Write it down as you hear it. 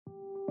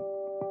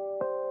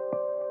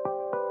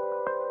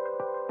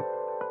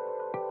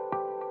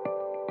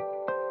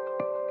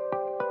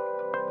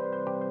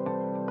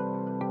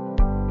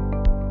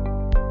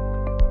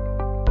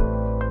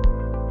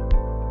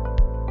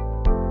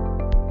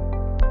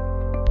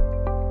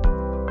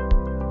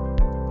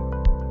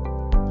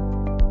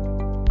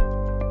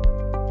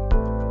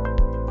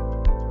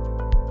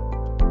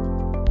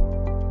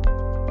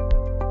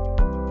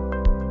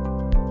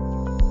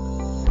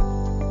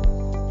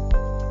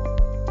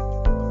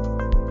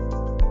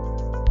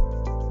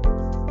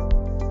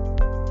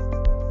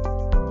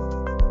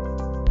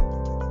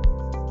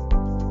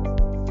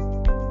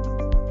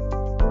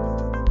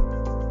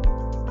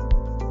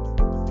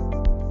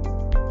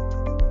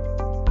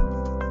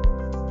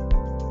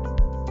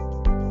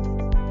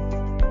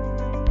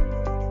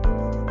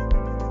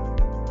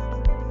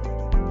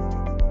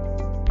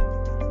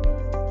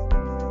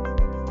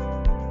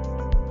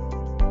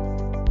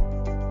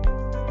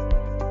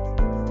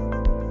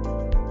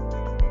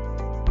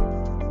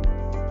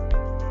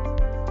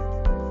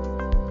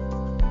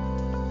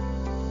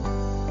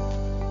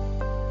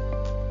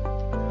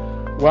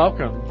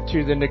Welcome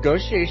to the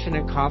Negotiation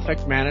and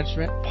Conflict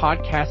Management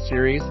podcast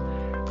series,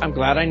 I'm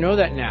Glad I Know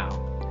That Now.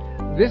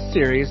 This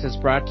series is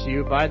brought to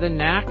you by the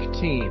NAC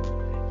team.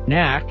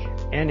 NAC,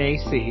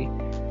 N-A-C,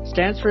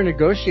 stands for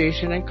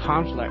Negotiation and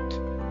Conflict.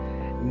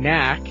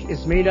 NAC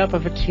is made up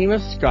of a team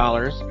of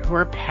scholars who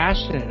are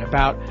passionate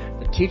about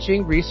the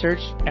teaching,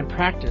 research, and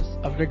practice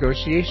of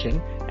negotiation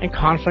and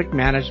conflict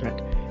management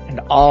and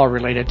all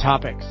related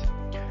topics.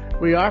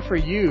 We offer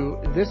you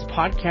this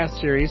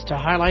podcast series to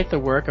highlight the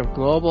work of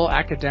global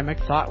academic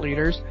thought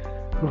leaders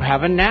who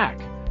have a knack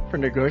for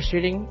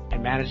negotiating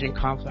and managing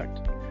conflict.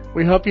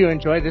 We hope you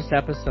enjoy this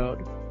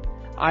episode.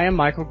 I am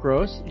Michael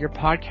Gross, your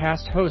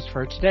podcast host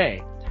for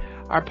today.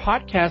 Our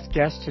podcast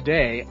guests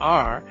today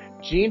are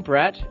Jeanne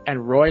Brett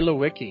and Roy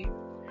Lewicki.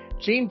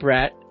 Jeanne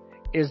Brett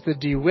is the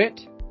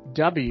DeWitt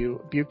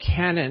W.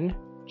 Buchanan,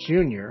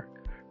 Jr.,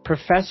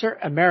 Professor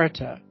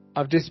Emerita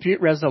of Dispute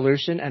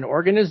Resolution and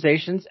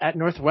Organizations at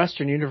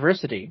Northwestern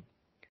University.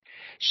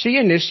 She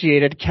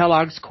initiated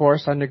Kellogg's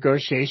course on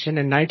negotiation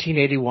in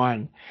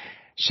 1981.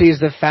 She is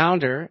the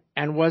founder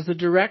and was the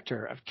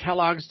director of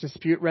Kellogg's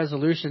Dispute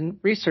Resolution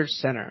Research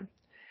Center.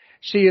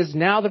 She is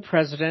now the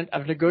president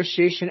of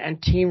Negotiation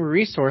and Team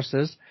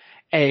Resources,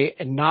 a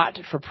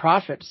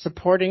not-for-profit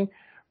supporting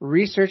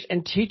research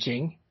and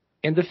teaching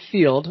in the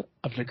field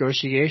of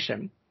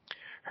negotiation.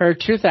 Her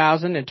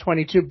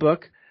 2022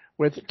 book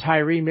with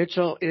Tyree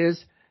Mitchell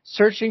is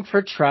Searching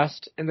for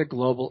Trust in the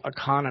Global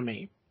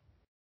Economy.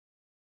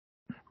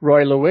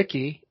 Roy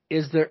Lewicki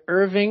is the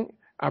Irving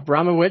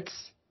Abramowitz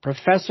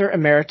Professor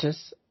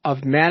Emeritus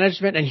of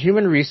Management and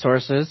Human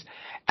Resources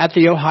at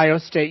The Ohio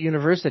State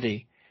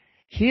University.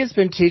 He has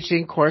been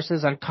teaching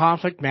courses on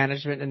conflict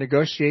management and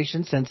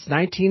negotiation since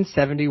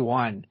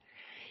 1971.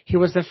 He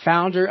was the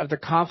founder of the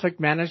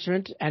Conflict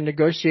Management and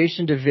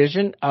Negotiation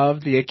Division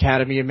of the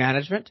Academy of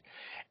Management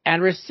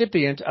and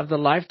recipient of the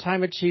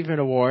Lifetime Achievement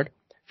Award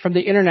from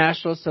the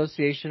International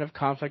Association of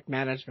Conflict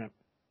Management.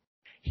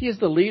 He is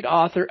the lead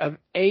author of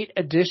 8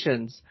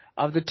 editions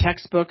of the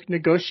textbook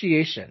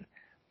Negotiation,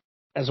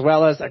 as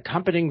well as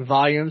accompanying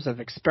volumes of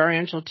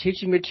experiential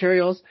teaching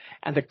materials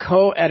and the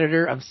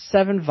co-editor of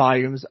 7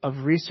 volumes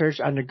of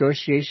research on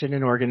negotiation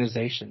in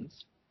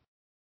organizations.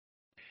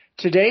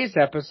 Today's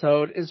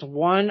episode is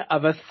one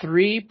of a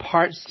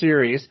 3-part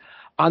series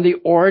on the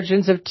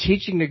origins of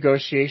teaching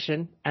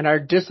negotiation and our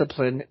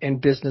discipline in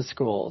business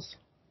schools.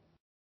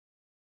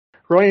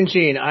 Roy and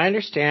Jeanne, I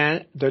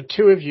understand the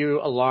two of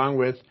you, along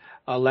with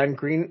Len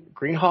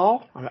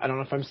Greenhalgh, I don't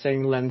know if I'm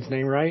saying Len's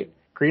name right,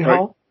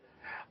 Greenhalgh?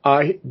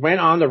 Right. Went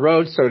on the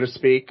road, so to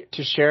speak,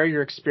 to share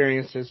your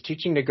experiences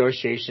teaching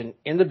negotiation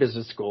in the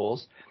business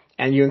schools,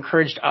 and you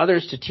encouraged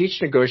others to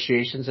teach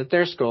negotiations at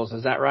their schools.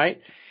 Is that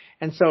right?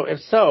 And so, if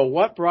so,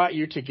 what brought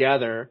you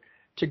together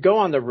to go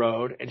on the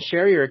road and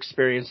share your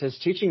experiences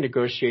teaching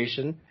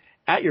negotiation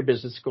at your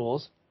business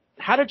schools?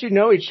 How did you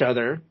know each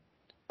other?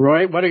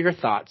 Roy, what are your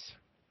thoughts?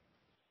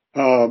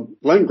 Len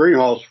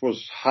Greenhalgh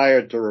was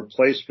hired to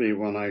replace me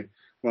when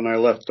I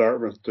left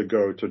Dartmouth to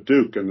go to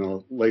Duke in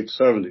the late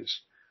 70s.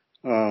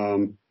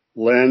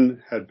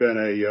 Len had been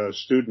a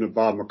student of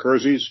Bob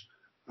McCursey's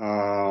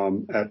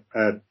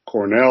at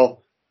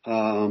Cornell,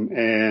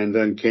 and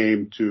then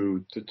came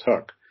to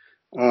Tuck.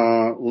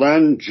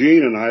 Len,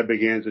 Jeanne, and I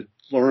began to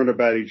learn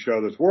about each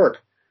other's work,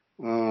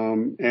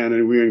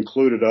 and we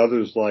included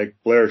others like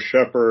Blair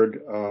Sheppard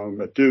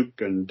at Duke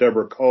and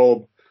Deborah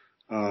Kolb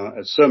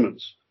at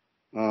Simmons.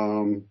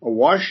 A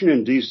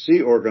Washington,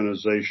 D.C.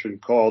 organization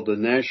called the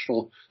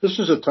National. This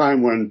was a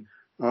time when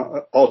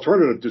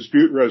alternative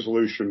dispute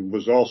resolution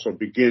was also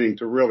beginning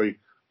to really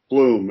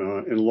bloom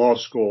in law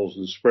schools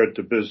and spread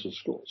to business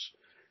schools.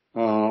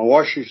 A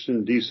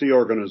Washington, D.C.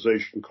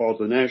 organization called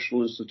the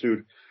National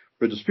Institute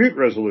for Dispute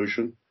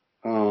Resolution,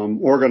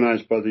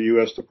 organized by the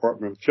U.S.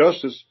 Department of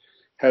Justice,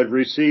 had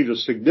received a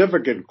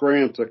significant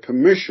grant to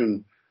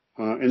commission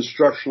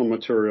instructional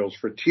materials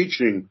for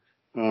teaching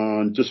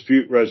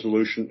dispute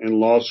resolution in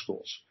law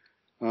schools.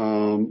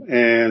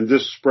 And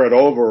this spread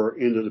over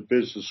into the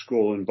business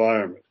school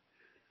environment.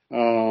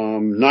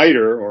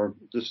 NIDR, or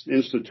this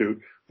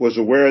institute, was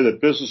aware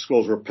that business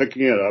schools were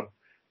picking it up,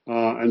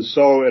 and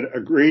so it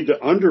agreed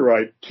to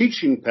underwrite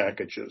teaching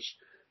packages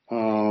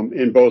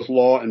in both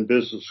law and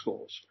business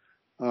schools.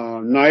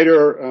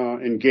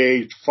 NIDR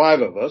engaged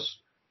 5 of us,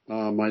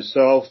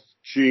 myself,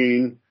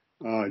 Jeanne,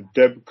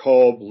 Deb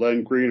Kolb,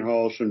 Len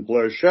Greenhalgh, and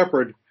Blair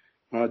Sheppard,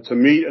 to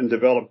meet and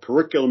develop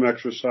curriculum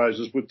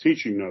exercises with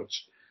teaching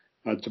notes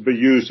to be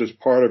used as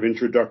part of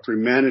introductory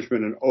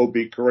management and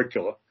OB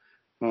curricula,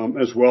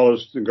 as well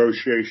as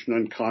negotiation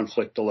and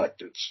conflict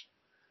electives,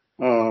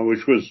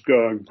 which was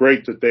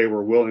great that they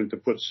were willing to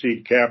put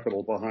seed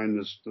capital behind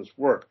this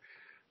work.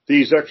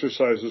 These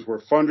exercises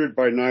were funded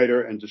by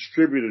NIDR and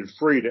distributed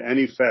free to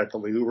any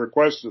faculty who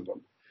requested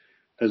them.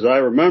 As I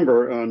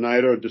remember,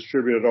 NIDR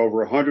distributed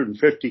over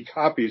 150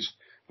 copies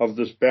of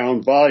this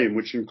bound volume,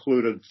 which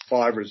included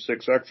 5 or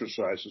 6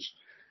 exercises,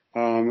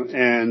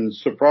 and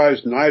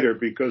surprised NIDR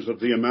because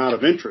of the amount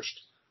of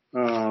interest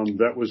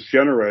that was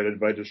generated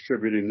by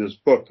distributing this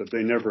book that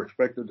they never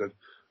expected that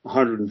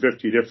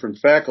 150 different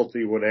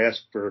faculty would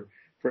ask for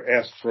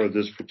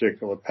this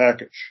particular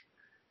package.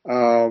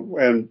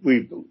 And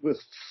with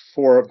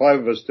 4 or 5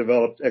 of us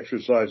developed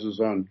exercises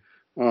on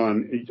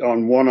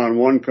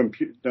one-on-one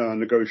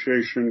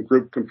negotiation,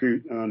 group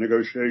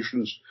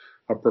negotiations,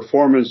 a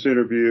performance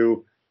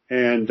interview,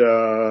 and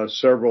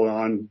several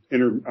on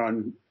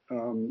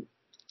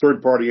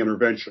third-party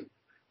intervention,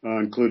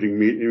 including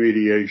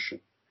mediation.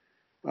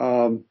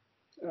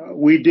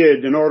 We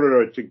did, in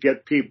order to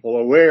get people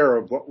aware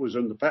of what was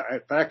in the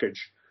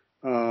package,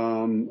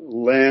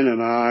 Len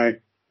and I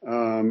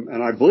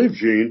believe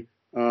Jeanne,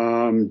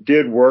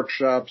 did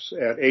workshops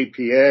at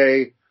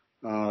APA,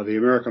 the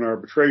American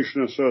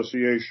Arbitration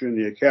Association,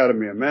 the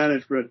Academy of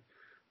Management,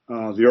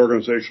 the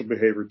Organizational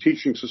Behavior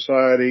Teaching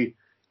Society,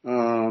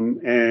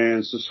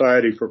 and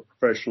Society for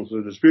Professionals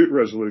in Dispute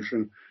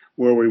Resolution,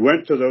 where we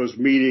went to those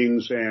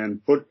meetings and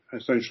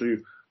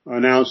essentially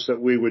announced that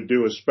we would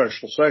do a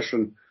special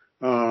session,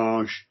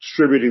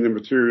 distributing the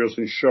materials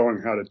and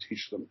showing how to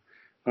teach them.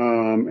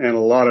 And a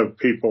lot of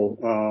people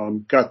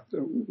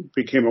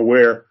became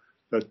aware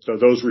that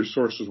those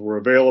resources were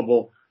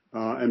available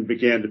and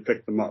began to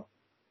pick them up.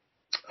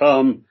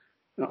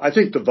 I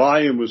think the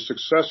volume was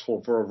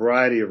successful for a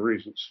variety of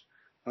reasons.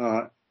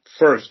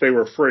 First, they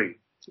were free.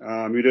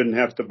 You didn't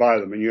have to buy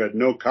them, and you had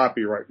no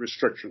copyright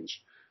restrictions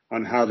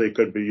on how they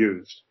could be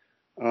used.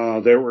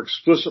 They were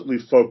explicitly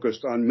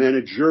focused on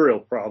managerial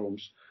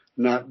problems,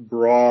 not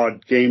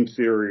broad game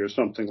theory or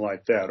something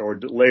like that, or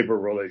labor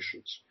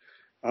relations.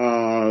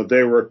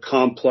 They were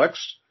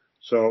complex,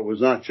 so it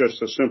was not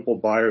just a simple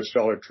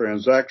buyer-seller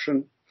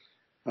transaction.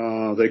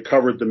 They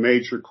covered the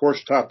major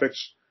course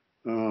topics,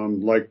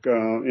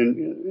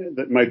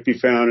 that might be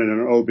found in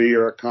an OB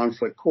or a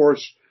conflict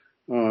course,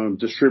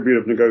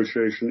 distributive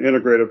negotiation,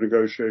 integrative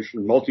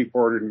negotiation,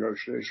 multi-party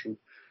negotiation,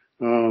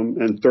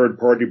 and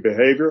third-party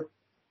behavior.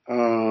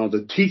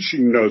 The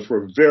teaching notes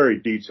were very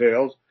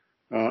detailed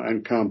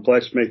and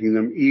complex, making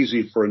them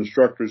easy for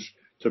instructors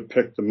to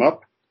pick them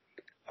up.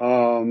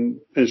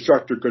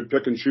 Instructor could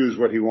pick and choose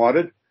what he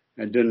wanted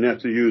and didn't have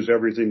to use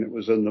everything that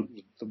was in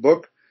the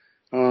book.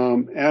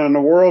 And in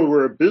a world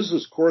where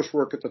business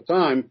coursework at the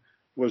time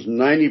was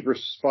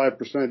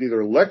 95%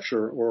 either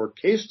lecture or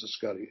case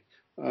study,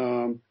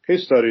 the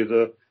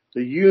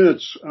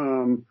units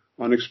on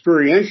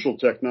experiential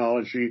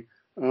technology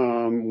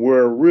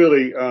were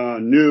really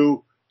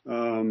new,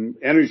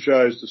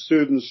 energized the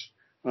students,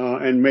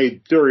 and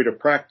made theory to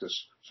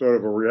practice sort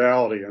of a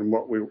reality in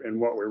what we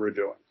were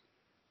doing.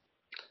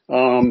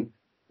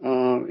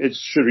 It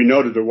should be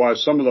noted that while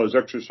some of those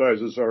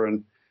exercises are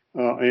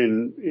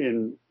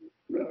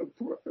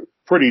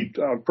pretty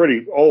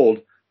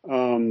old,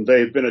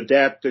 they've been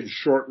adapted,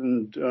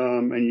 shortened,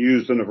 and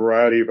used in a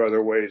variety of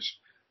other ways,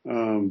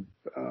 and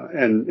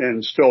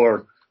still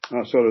are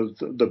sort of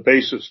the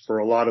basis for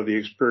a lot of the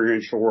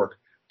experiential work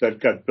that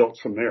got built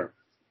from there.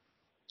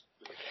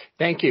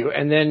 Thank you.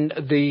 And then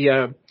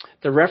the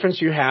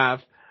reference you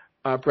have,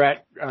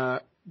 Brett,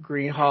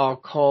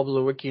 Greenhalgh, Kolb,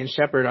 Lewicki, and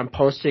Sheppard, I'm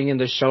posting in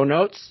the show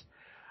notes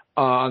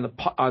on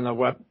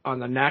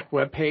the NAC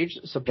webpage,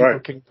 so people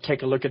can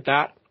take a look at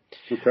that.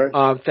 Okay.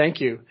 Thank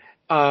you.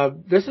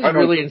 This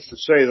is to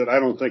say that I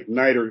don't think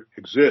NIDR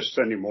exists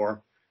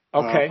anymore.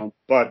 Okay.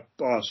 But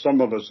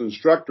some of us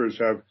instructors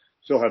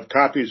still have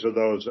copies of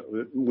those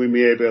that we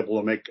may be able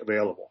to make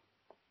available.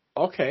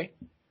 Okay.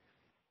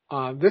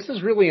 This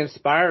is really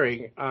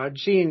inspiring.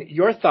 Jeanne,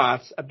 your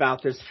thoughts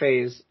about this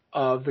phase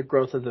of the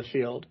growth of the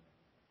field?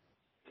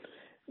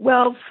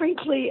 Well,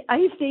 frankly,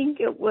 I think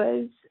it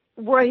was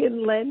Roy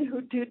and Len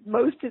who did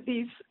most of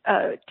these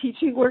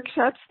teaching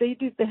workshops. They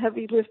did the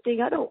heavy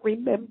lifting. I don't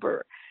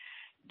remember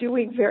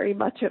doing very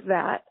much of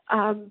that.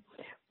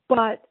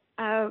 But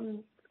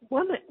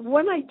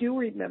one I do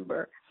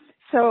remember.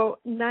 So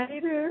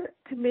NIDR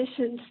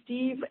commissioned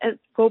Steve and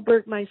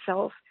Goldberg,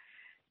 myself,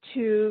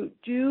 to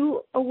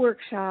do a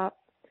workshop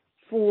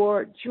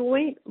for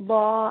joint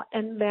law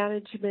and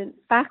management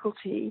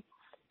faculty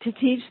to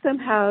teach them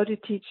how to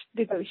teach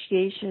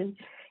negotiation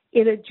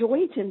in a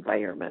joint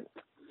environment.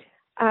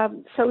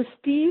 So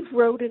Steve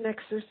wrote an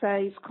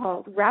exercise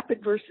called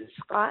Rapid versus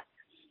Scott,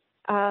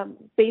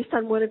 based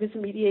on one of his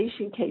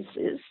mediation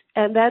cases.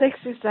 And that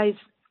exercise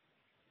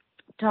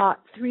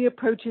taught 3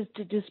 approaches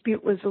to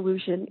dispute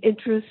resolution: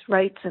 interest,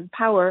 rights, and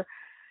power,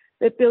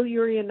 that Bill,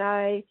 Yuri, and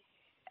I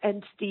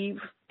and Steve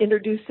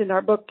introduced in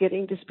our book,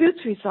 Getting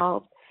Disputes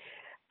Resolved.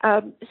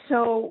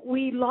 So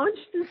we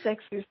launched this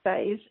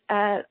exercise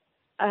at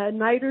a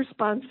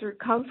NIDR-sponsored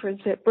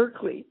conference at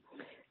Berkeley.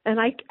 And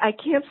I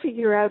can't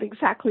figure out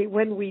exactly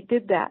when we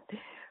did that,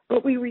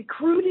 but we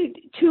recruited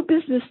 2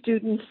 business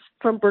students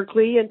from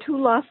Berkeley and 2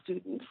 law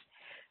students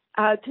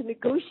to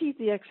negotiate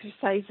the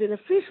exercise in a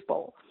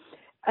fishbowl.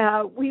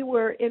 We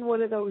were in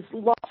one of those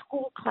law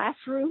school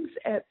classrooms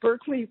at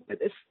Berkeley with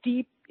a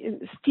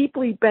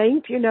steeply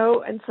banked,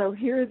 and so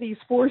here are these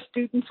 4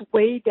 students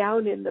way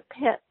down in the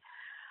pit.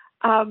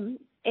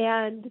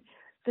 And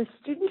the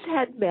students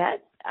had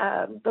met,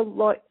 the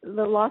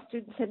law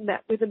students had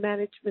met with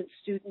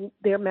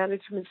their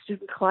management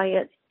student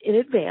client in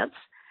advance.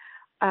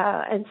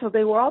 And so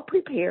they were all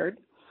prepared.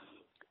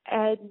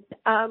 And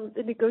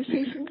the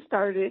negotiation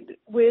started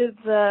with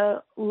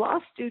law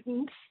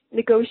students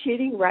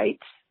negotiating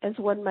rights, as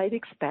one might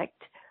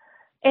expect.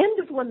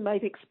 And as one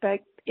might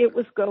expect, it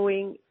was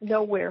going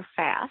nowhere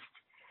fast.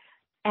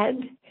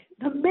 And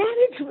the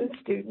management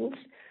students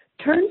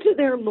turned to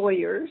their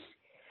lawyers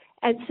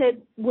and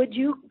said, would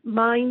you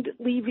mind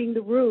leaving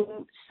the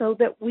room so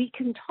that we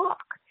can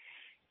talk?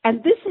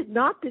 And this had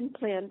not been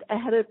planned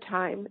ahead of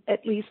time,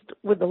 at least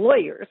with the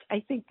lawyers.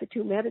 I think the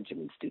two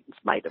management students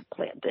might have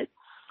planned it.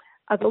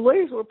 The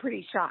lawyers were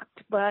pretty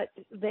shocked, but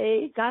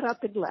they got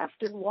up and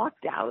left and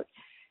walked out.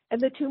 And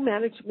the two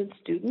management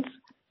students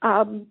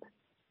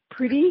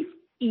pretty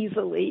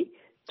easily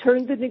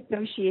turned the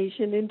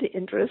negotiation into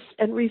interest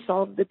and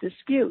resolved the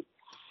dispute.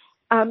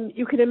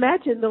 You can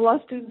imagine the law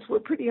students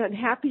were pretty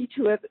unhappy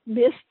to have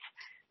missed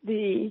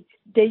the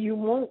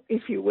denouement,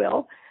 if you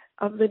will,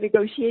 of the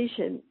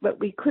negotiation, but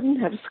we couldn't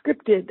have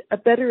scripted a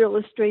better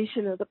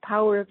illustration of the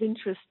power of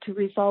interest to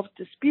resolve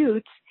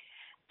disputes.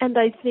 And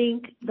I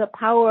think the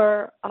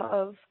power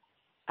of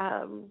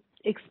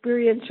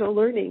experiential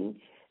learning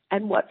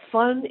and what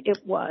fun it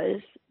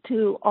was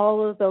to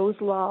all of those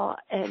law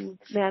and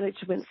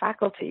management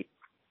faculty.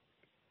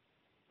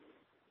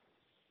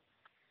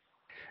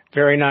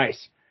 Very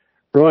nice.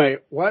 Roy,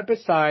 what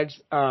besides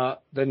the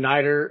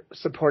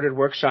NIDER-supported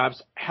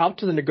workshops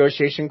helped the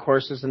negotiation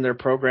courses and their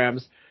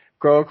programs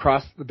grow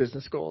across the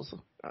business schools,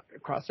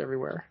 across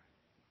everywhere?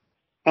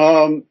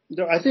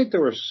 I think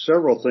there were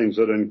several things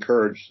that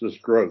encouraged this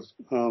growth.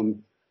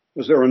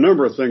 Because there were a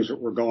number of things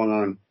that were going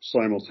on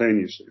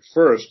simultaneously.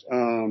 First,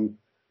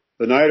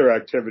 the NIDER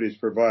activities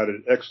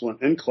provided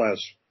excellent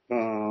in-class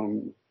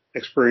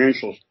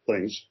experiential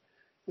things,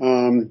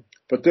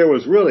 but there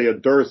was really a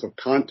dearth of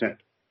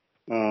content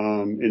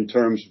in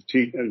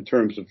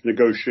terms of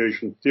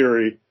negotiation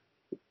theory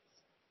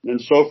and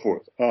so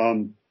forth.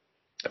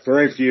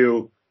 Very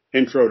few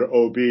intro to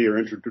OB or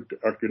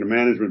introductory to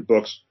management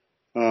books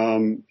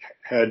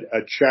had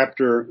a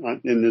chapter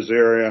in this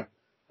area,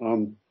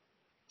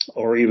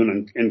 or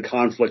even in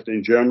conflict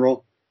in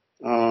general.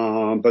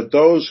 But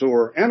those who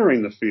were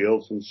entering the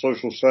field from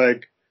social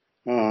psych,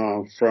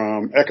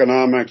 from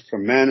economics,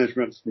 from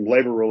management, from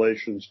labor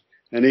relations,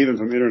 and even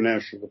from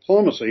international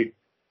diplomacy,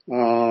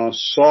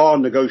 saw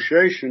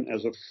negotiation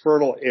as a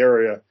fertile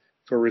area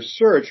for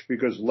research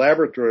because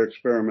laboratory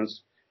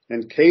experiments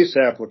and case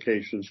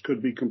applications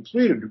could be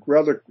completed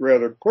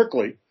rather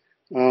quickly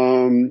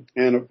and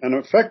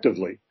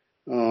effectively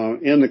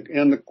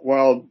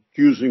while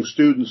using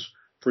students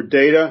for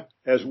data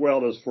as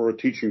well as for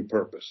teaching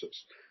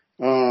purposes.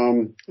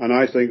 And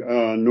I think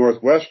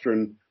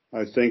Northwestern,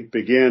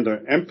 began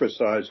to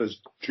emphasize, as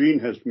Jeanne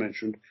has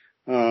mentioned,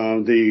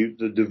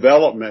 the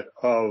development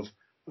of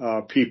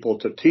people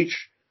to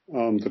teach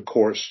the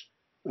course,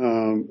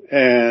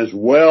 as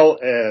well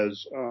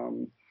as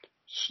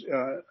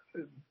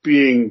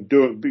doing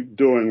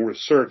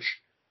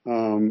research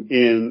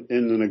in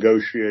the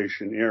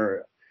negotiation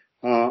area.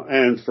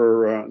 And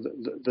for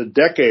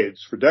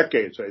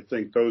decades, I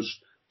think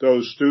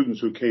those students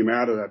who came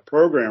out of that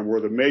program were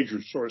the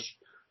major source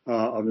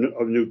of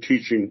new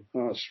teaching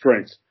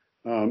strength,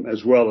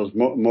 as well as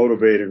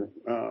motivating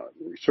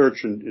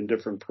research in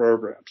different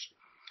programs.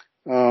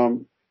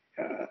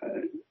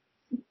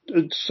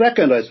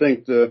 Second, I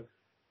think the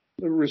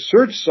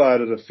research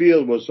side of the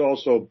field was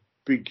also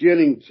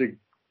beginning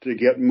to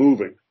get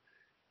moving.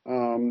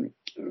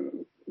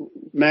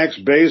 Max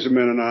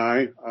Baseman and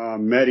I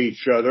met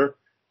each other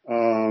at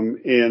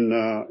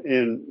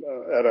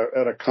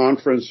a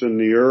conference in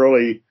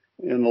the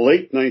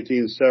late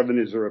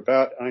 1970s or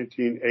about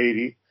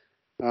 1980,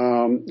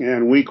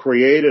 and we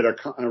created a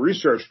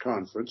research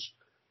conference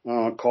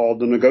called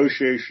the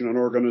Negotiation and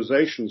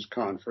Organizations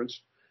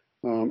Conference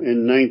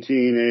in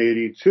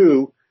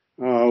 1982,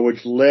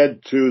 which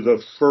led to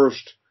the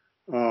first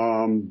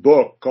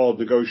book called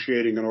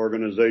Negotiating and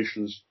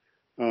Organizations,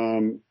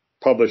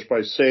 published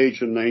by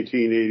Sage in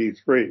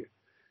 1983.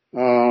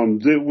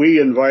 We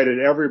invited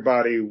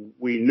everybody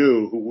we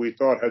knew who we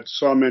thought had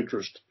some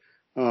interest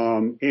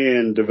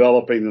in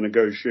developing the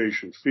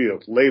negotiation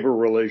field: labor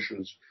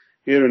relations,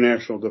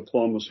 international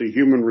diplomacy,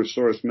 human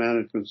resource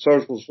management,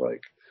 social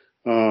psych,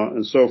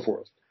 and so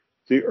forth.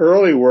 The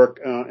early work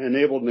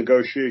enabled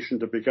negotiation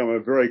to become a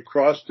very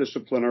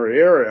cross-disciplinary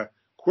area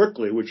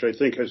quickly, which I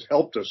think has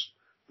helped us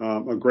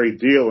a great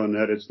deal in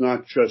that it's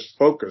not just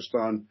focused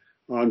on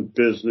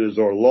business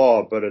or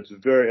law, but it's a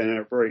very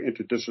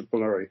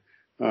interdisciplinary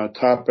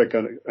topic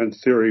and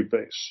theory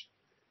base.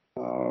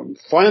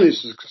 Finally,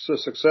 the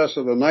success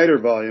of the NIDER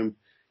volume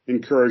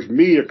encouraged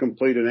me to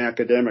complete an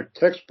academic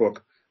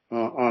textbook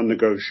on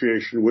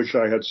negotiation, which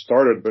I had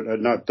started but had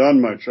not done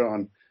much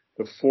on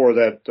before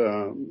that.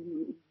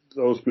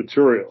 Those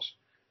materials.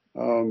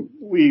 I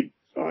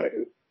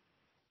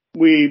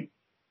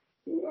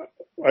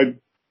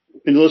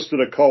enlisted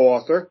a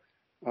co-author,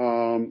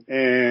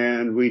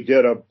 and we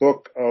did a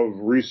book of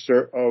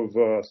research of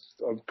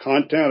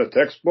content, a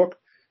textbook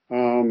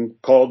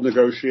called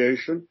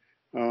Negotiation,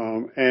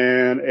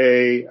 and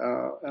a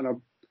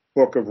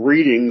book of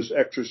readings,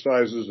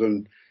 exercises,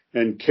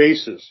 and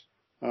cases,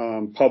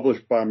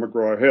 published by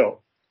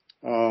McGraw-Hill.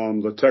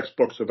 The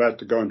textbooks have had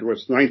to go into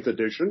its 9th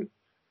edition.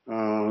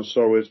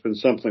 So it's been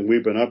something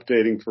we've been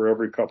updating for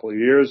every couple of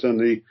years. And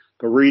the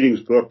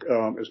readings book,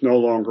 is no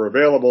longer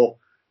available,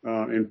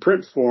 in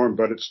print form,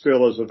 but it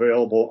still is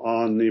available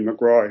on the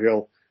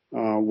McGraw-Hill,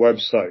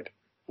 website.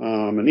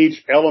 And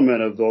each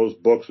element of those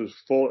books is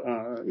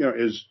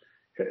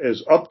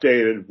is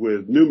updated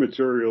with new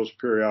materials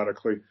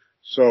periodically.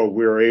 So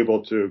we're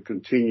able to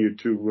continue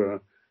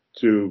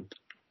to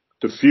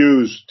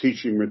diffuse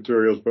teaching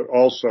materials, but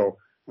also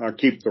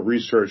keep the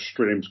research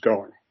streams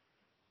going.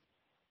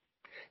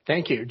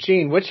 Thank you.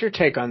 Jeanne, what's your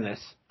take on this?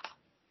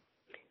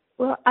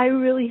 Well, I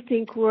really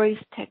think Roy's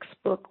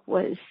textbook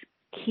was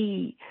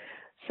key.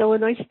 So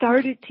when I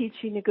started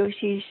teaching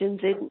negotiations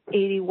in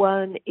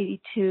 81,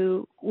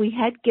 82, we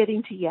had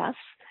Getting to Yes.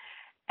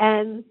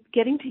 And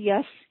Getting to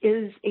Yes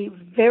is a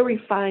very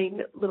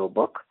fine little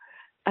book.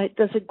 It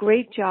does a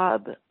great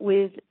job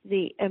with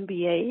the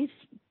MBAs,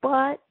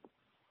 but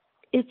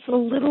it's a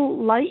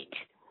little light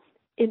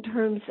in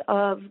terms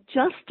of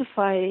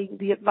justifying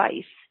the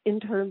advice in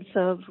terms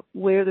of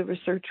where the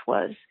research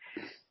was.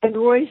 And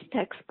Roy's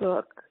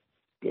textbook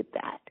did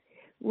that.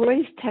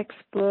 Roy's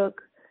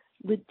textbook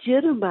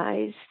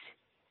legitimized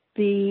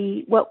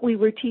what we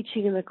were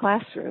teaching in the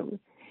classroom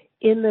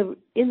in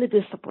the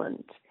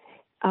disciplines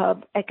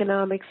of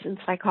economics and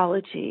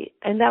psychology.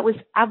 And that was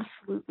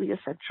absolutely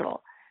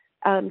essential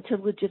to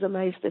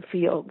legitimize the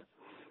field.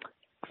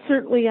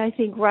 Certainly, I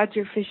think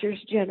Roger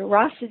Fisher's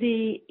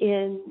generosity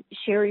in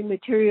sharing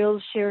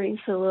materials, sharing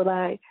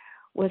syllabi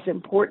was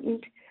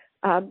important.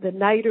 The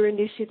NITER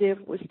initiative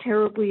was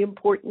terribly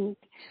important.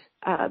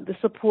 The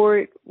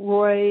support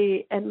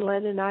Roy and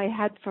Len and I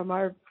had from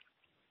our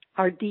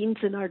deans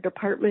in our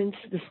departments,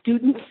 the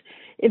students'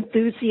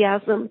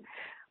 enthusiasm.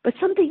 But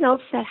something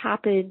else that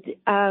happened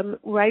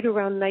right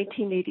around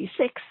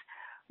 1986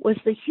 was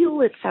the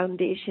Hewlett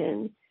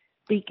Foundation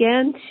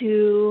began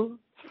to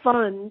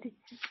fund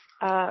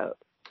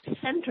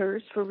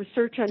centers for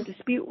research on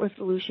dispute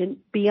resolution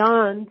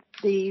beyond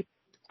the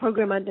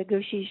program on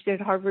negotiation at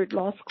Harvard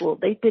Law School.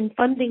 They've been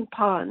funding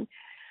PON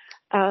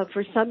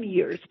for some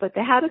years, but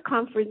they had a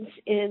conference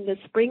in the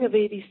spring of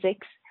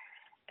 86,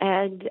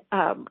 and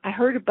I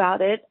heard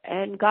about it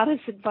and got us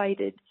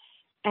invited,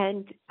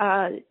 and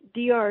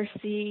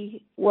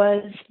DRC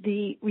was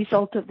the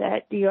result of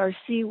that.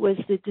 DRC was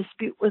the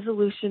Dispute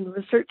Resolution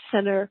Research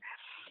Center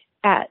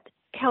at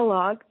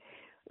Kellogg.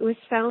 It was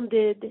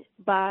founded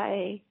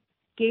by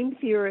game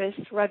theorist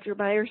Roger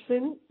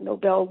Myerson,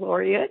 Nobel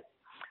laureate,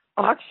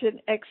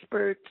 auction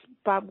expert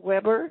Bob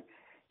Weber,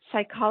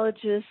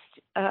 psychologist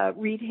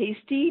Reed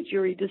Hasty,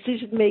 jury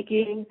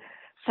decision-making,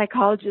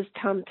 psychologist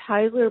Tom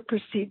Tyler,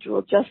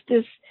 procedural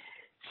justice,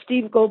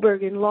 Steve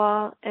Goldberg in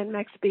law, and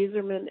Max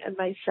Bazerman and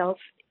myself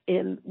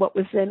in what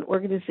was then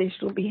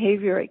organizational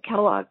behavior at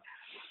Kellogg.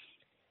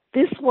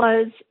 This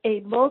was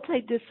a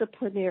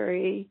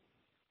multidisciplinary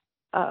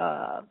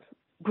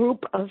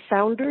group of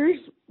founders.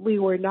 We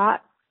were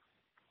not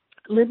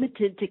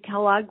limited to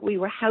Kellogg. We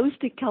were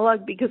housed at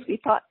Kellogg because we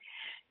thought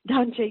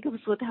Don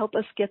Jacobs would help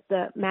us get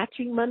the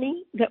matching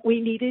money that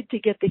we needed to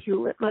get the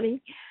Hewlett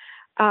money.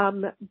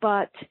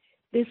 But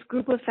this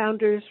group of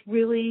founders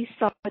really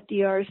saw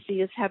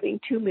DRC as having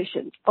two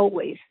missions,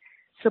 always: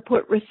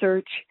 support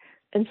research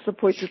and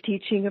support the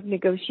teaching of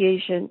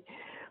negotiation.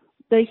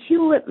 The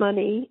Hewlett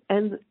money,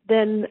 and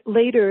then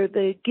later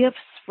the gifts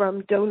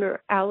from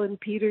donor Alan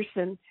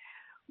Peterson,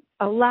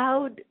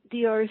 allowed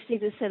DRC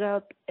to set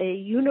up a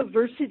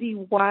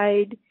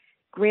university-wide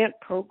grant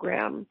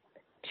program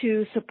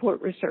to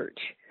support research.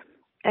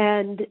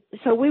 And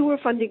so we were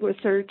funding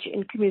research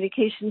in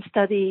communication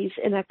studies,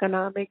 in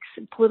economics,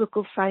 in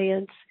political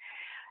science,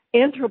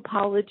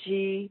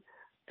 anthropology,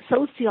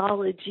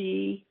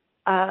 sociology,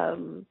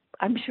 I'm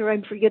sure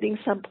I'm forgetting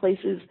some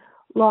places,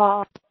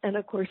 law, and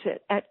of course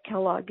at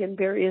Kellogg in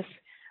various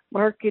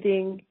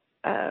marketing,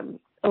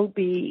 OB,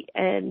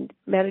 and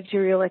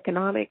managerial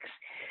economics.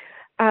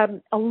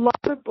 A lot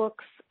of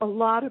books, a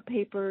lot of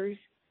papers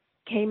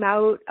came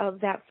out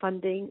of that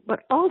funding,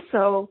 but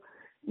also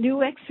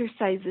new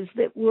exercises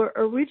that were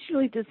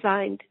originally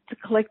designed to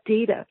collect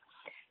data.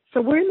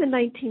 So we're in the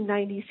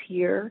 1990s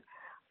here,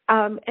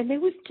 and there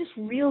was just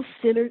real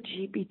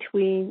synergy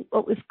between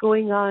what was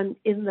going on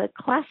in the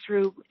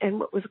classroom and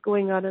what was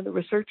going on in the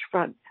research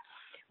front.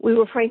 We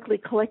were frankly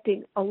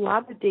collecting a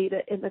lot of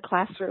data in the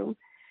classroom.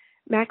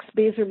 Max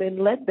Bazerman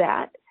led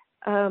that,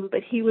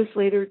 but he was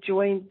later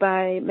joined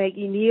by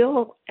Maggie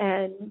Neal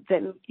and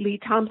then Lee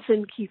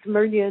Thompson, Keith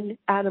Murnion,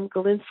 Adam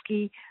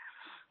Galinsky,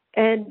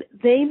 and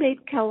they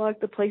made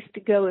Kellogg the place to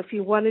go if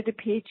you wanted a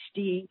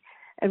PhD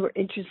and were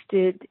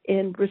interested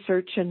in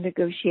research and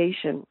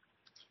negotiation.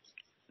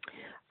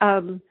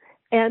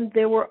 And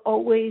there were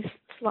always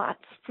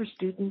slots for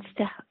students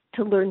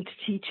to learn to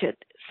teach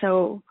it.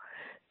 So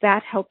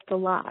that helped a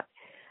lot.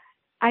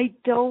 I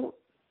don't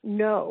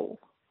know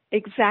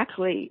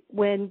exactly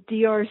when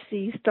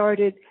DRC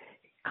started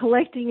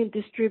collecting and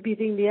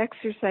distributing the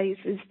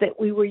exercises that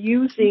we were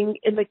using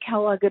in the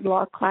Kellogg and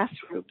law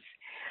classrooms.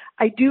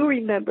 I do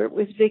remember it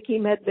was Vicki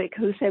Medvick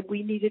who said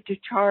we needed to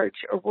charge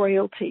a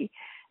royalty,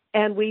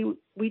 and we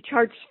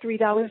charged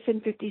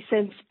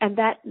 $3.50, and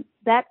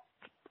that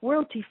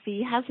royalty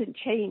fee hasn't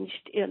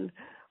changed in,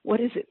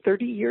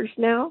 30 years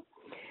now?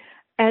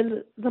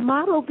 And the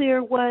model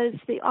there was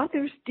the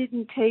authors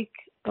didn't take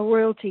a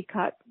royalty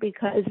cut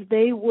because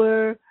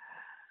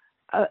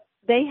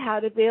they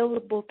had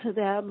available to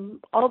them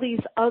all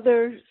these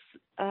other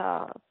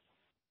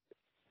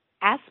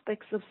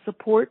aspects of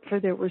support for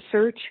their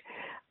research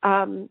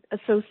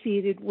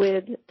associated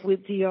with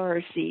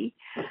DRC.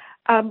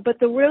 But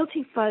the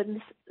royalty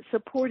funds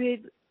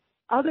supported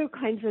other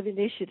kinds of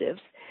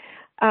initiatives.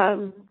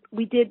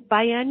 We did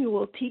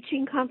biannual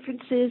teaching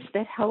conferences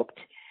that helped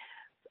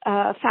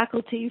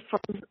faculty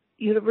from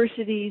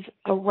universities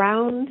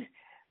around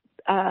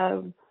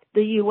the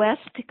U.S.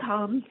 to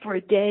come for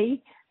a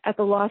day at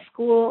the law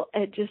school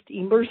and just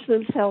immerse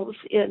themselves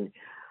in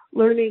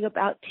learning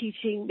about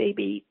teaching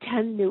maybe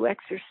 10 new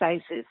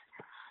exercises.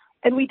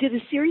 And we did a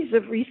series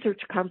of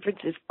research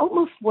conferences,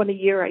 almost one a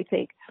year, I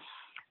think.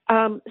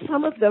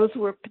 Some of those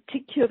were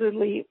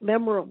particularly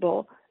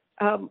memorable,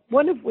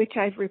 one of which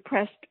I've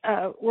repressed.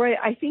 Roy,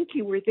 I think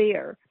you were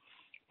there.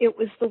 It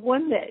was the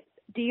one that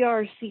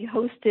DRC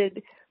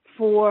hosted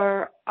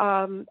for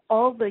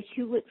all the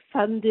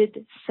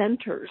Hewlett-funded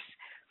centers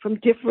from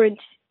different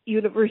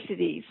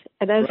universities.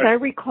 And as I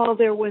recall,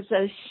 there was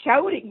a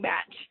shouting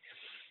match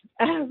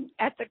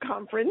at the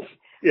conference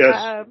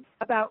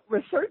about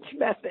research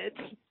methods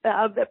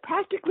that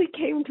practically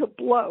came to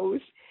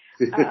blows.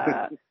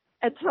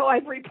 And so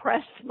I've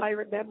repressed my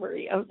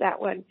memory of that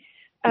one.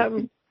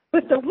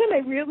 But the one I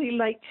really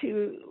like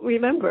to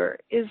remember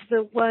is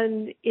the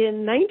one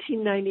in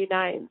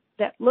 1999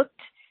 that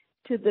looked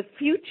to the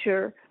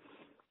future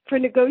for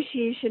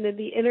negotiation in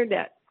the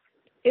Internet.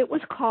 It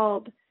was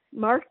called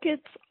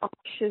Markets,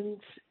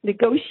 Auctions,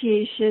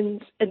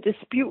 Negotiations, and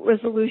Dispute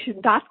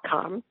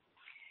Resolution.com.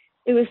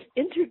 It was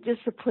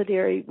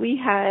interdisciplinary. We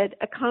had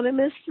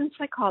economists and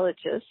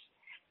psychologists,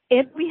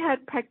 and we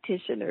had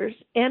practitioners,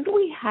 and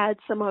we had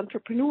some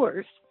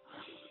entrepreneurs.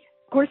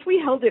 Of course, we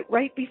held it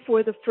right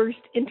before the first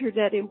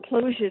Internet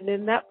implosion.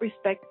 In that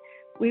respect,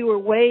 we were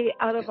way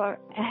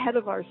ahead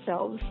of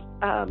ourselves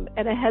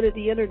and ahead of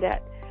the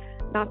Internet.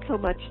 Not so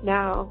much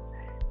now.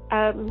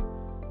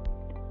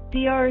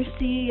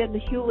 DRC and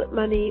the Hewlett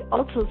money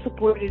also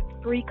supported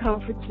 3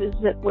 conferences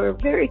that were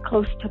very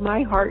close to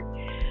my heart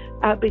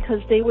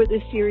because they were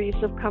the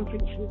series of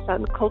conferences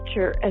on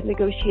culture and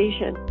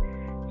negotiation.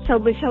 So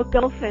Michelle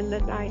Gelfand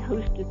and I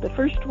hosted the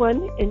first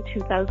one in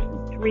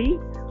 2003,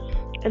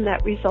 and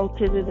that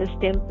resulted in a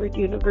Stanford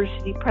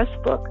University Press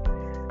book.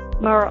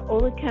 Mara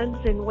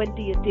Olekens and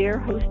Wendy Adair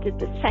hosted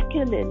the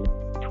second in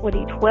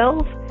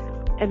 2012,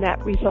 and that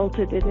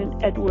resulted in an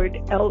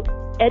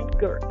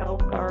Edgar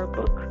Elgar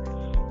book.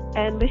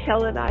 And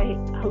Michelle and I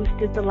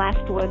hosted the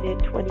last one in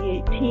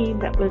 2018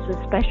 that was a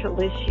special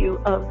issue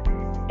of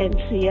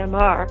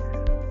NCMR.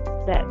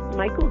 That,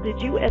 Michael,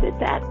 did you edit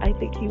that? I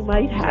think you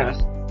might have.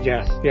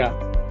 Yes, yeah.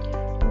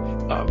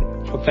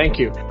 Well, thank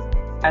you.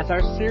 As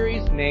our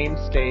series name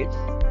states,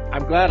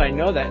 I'm glad I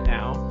know that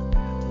now.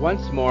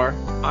 Once more,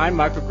 I'm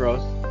Michael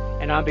Gross,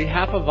 and on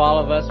behalf of all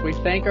of us, we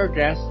thank our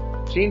guests,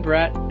 Jeanne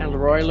Brett and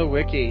Roy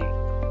Lewicki.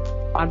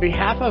 On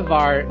behalf of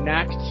our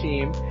NAC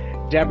team,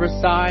 Deborah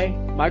Tsai,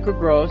 Michael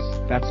Gross,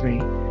 that's me,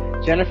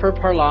 Jennifer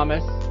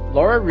Parlamis,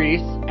 Laura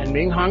Reese, and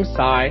Minghong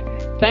Tsai,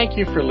 thank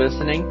you for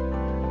listening.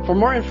 For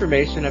more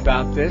information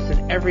about this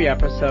and every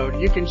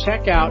episode, you can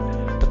check out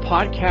the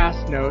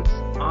podcast notes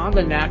on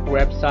the NAC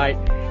website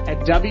at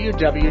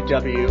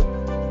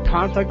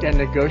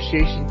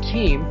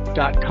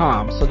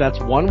www.conflictandnegotiationteam.com. So that's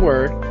one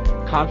word,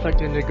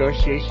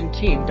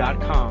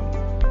 conflictandnegotiationteam.com.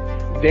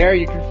 There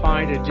you can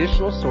find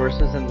additional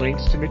sources and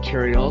links to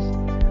materials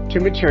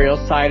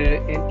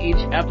cited in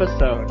each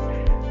episode.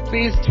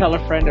 Please tell a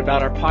friend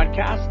about our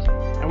podcast,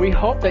 and we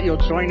hope that you'll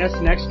join us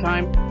next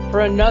time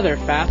for another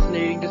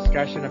fascinating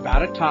discussion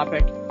about a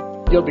topic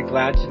you'll be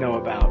glad to know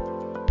about.